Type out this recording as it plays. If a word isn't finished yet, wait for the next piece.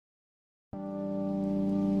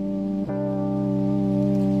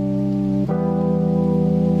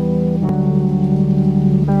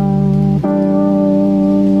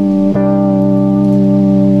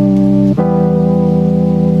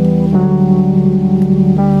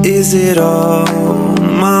Is it all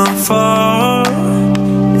my fault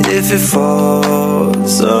if it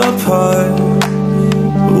falls apart?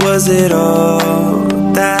 Was it all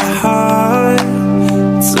that hard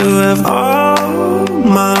to have all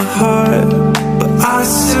my heart? But I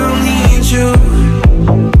still need you.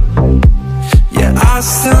 Yeah, I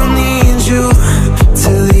still need you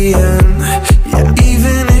till the end. Yeah,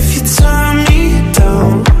 even if you turn me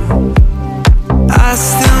down, I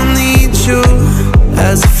still need you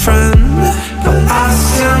as a friend. But I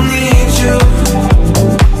still need you.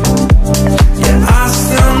 Yeah, I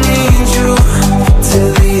still need you till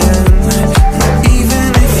the end. Yeah, even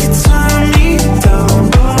if you turn me down,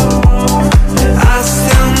 I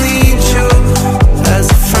still need you as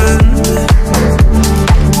a friend.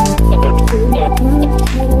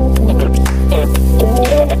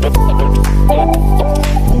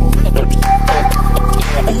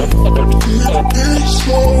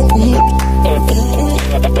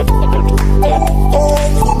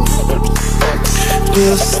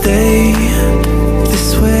 We'll stay this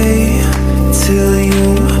way till you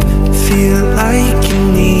feel like you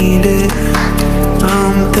need it.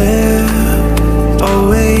 I'm there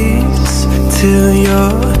always till your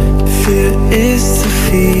fear is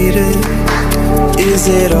defeated. Is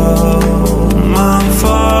it all my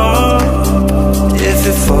fault if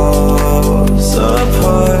it falls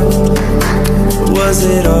apart? Was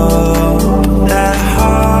it all